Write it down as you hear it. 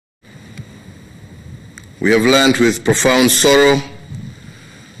We have learnt with profound sorrow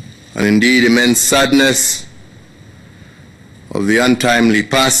and indeed immense sadness of the untimely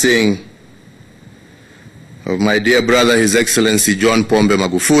passing of my dear brother, His Excellency John Pombe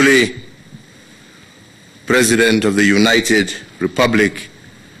Magufuli, President of the United Republic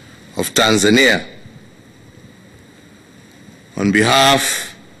of Tanzania. On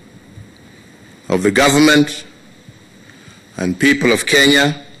behalf of the government and people of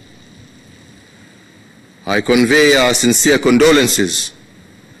Kenya, I convey our sincere condolences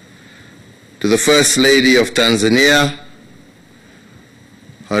to the First Lady of Tanzania,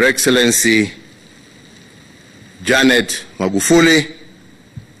 Her Excellency Janet Magufuli,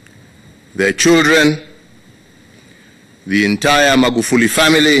 their children, the entire Magufuli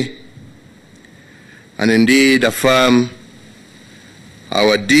family, and indeed affirm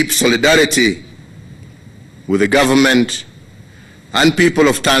our deep solidarity with the government and people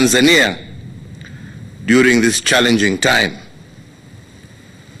of Tanzania during this challenging time.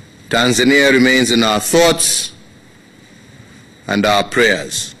 Tanzania remains in our thoughts and our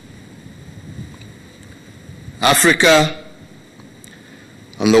prayers. Africa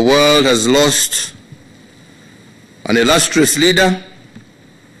and the world has lost an illustrious leader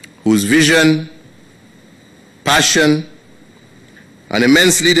whose vision, passion, and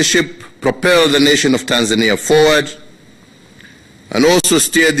immense leadership propelled the nation of Tanzania forward and also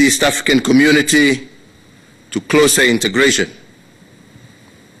steered the East African community to closer integration.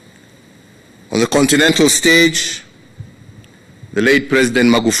 On the continental stage, the late President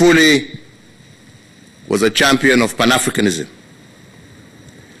Magufuli was a champion of Pan-Africanism.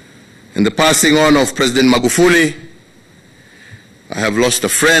 In the passing on of President Magufuli, I have lost a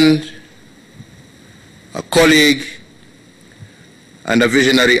friend, a colleague, and a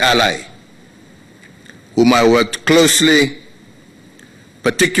visionary ally, whom I worked closely,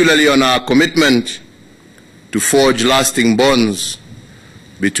 particularly on our commitment to forge lasting bonds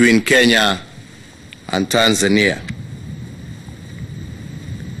between Kenya and Tanzania.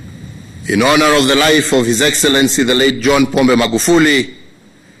 In honor of the life of His Excellency the late John Pombe Magufuli,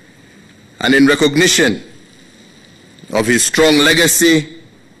 and in recognition of his strong legacy,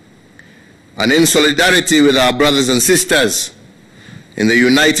 and in solidarity with our brothers and sisters in the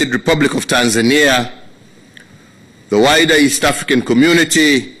United Republic of Tanzania, the wider East African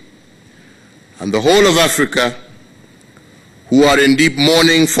community, and the whole of Africa, who are in deep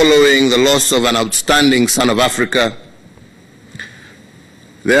mourning following the loss of an outstanding son of Africa.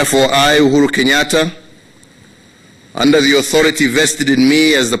 Therefore, I, Uhuru Kenyata, under the authority vested in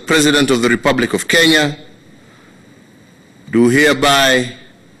me as the President of the Republic of Kenya, do hereby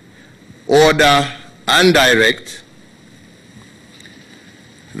order and direct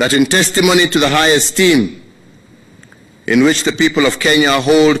that in testimony to the high esteem in which the people of Kenya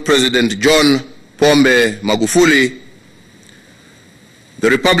hold President John Pombe Magufuli, the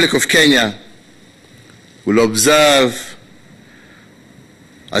Republic of Kenya will observe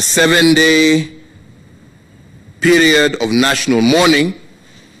a 7-day period of national mourning,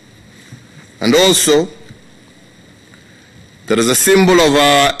 and also that as a symbol of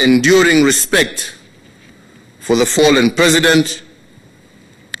our enduring respect for the fallen president,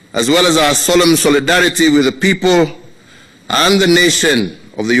 as well as our solemn solidarity with the people and the nation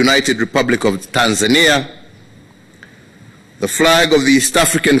of the United Republic of Tanzania, the flag of the East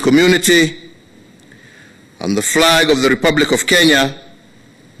African community and the flag of the Republic of Kenya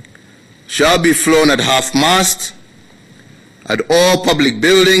shall be flown at half-mast at all public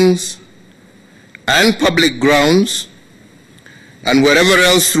buildings and public grounds and wherever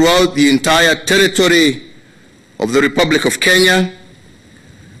else throughout the entire territory of the Republic of Kenya,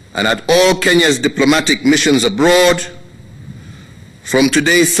 and at all Kenya's diplomatic missions abroad from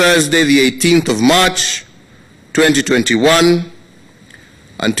today, Thursday, the 18th of March, 2021,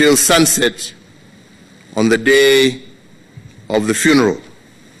 until sunset on the day of the funeral.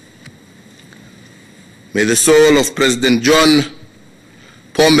 May the soul of President John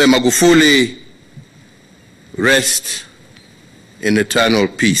Pombe Magufuli rest in eternal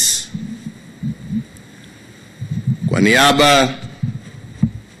peace. Kwa niaba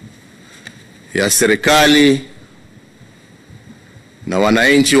ya serikali na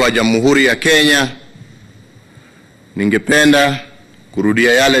wananchi wa Jamhuri ya Kenya, ningependa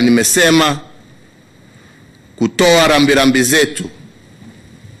kurudia yale nimesema, kutoa rambirambi zetu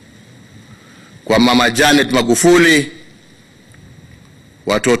kwa Mama Janet Magufuli,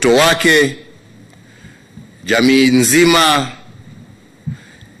 watoto wake, jamii nzima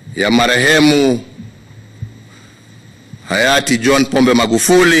ya marehemu hayati John Pombe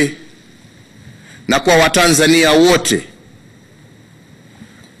Magufuli, na kwa Watanzania wote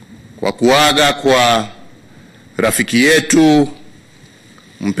kwa kuaga kwa rafiki yetu,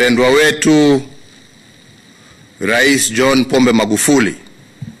 mpendwa wetu, Rais John Pombe Magufuli.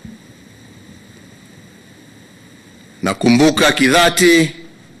 Nakumbuka kidhati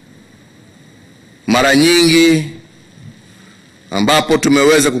mara nyingi ambapo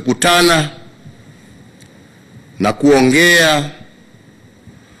tumeweza kukutana na kuongea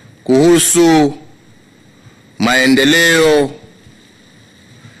kuhusu maendeleo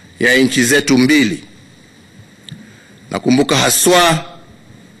ya nchi zetu mbili. Nakumbuka haswa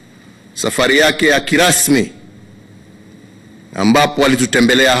safari yake ya kirasmi ambapo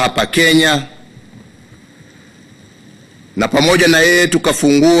alitutembelea hapa Kenya, na pamoja na yeye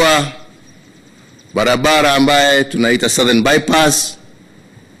tukafungua barabara ambaye tunaita Southern Bypass,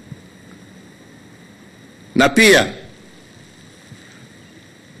 na pia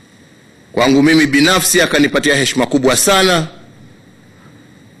kwangu mimi binafsi akanipatia heshima kubwa sana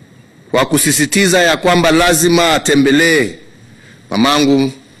kwa kusisitiza ya kwamba lazima atembelee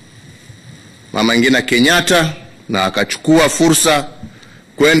mama ingine Kenyata, na akachukua fursa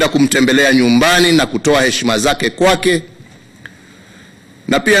kwenda kumtembelea nyumbani na kutoa heshima zake kwake.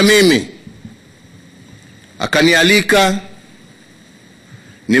 Na pia mimi akanialika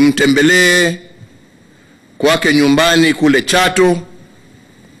nimtembelee kwake nyumbani kule Chato,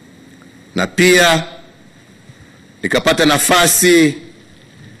 na pia nikapata nafasi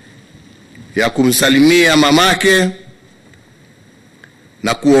ya kumsalimia mamake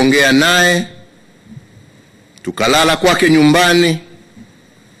na kuongea naye. Tukalala kwake nyumbani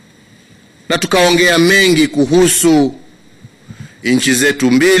na tukaongea mengi kuhusu nchi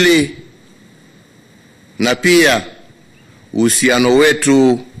zetu mbili na pia uhusiano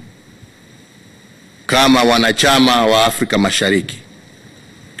wetu kama wanachama wa Afrika Mashariki.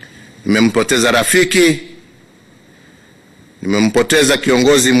 Nimempoteza rafiki, nimempoteza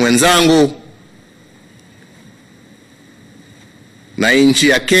kiongozi mwenzangu, na nchi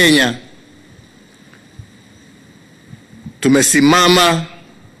ya Kenya tumesimama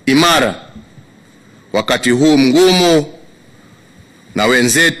imara wakati huu mgumu na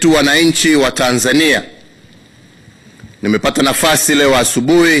wenzetu wananchi wa Tanzania. Nimepata nafasi leo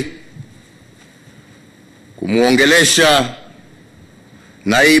asubuhi kumuongelesha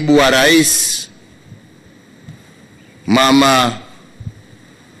naibu wa rais Mama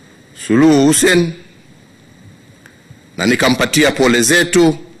Suluhu Hussein, na nikampatia pole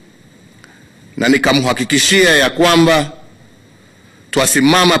zetu na nikamhakikishia ya kwamba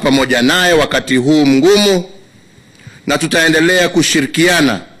twasimama pamoja naye wakati huu mgumu, na tutaendelea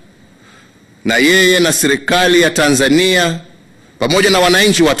kushirikiana na yeye na serikali ya Tanzania pamoja na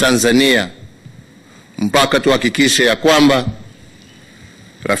wananchi wa Tanzania mpaka tuhakikishe ya kwamba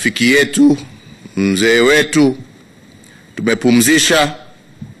rafiki yetu, mzee wetu tumepumzisha,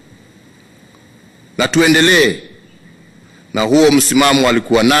 na tuendelee na huo msimamo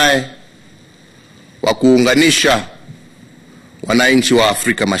alikuwa naye wa kuunganisha wananchi wa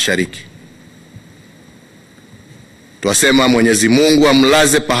Afrika Mashariki. Twasema Mwenyezi Mungu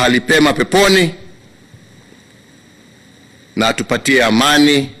amlaze pahali pema peponi na atupatie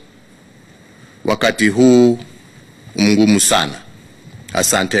amani wakati huu mgumu sana.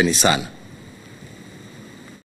 Asanteni sana.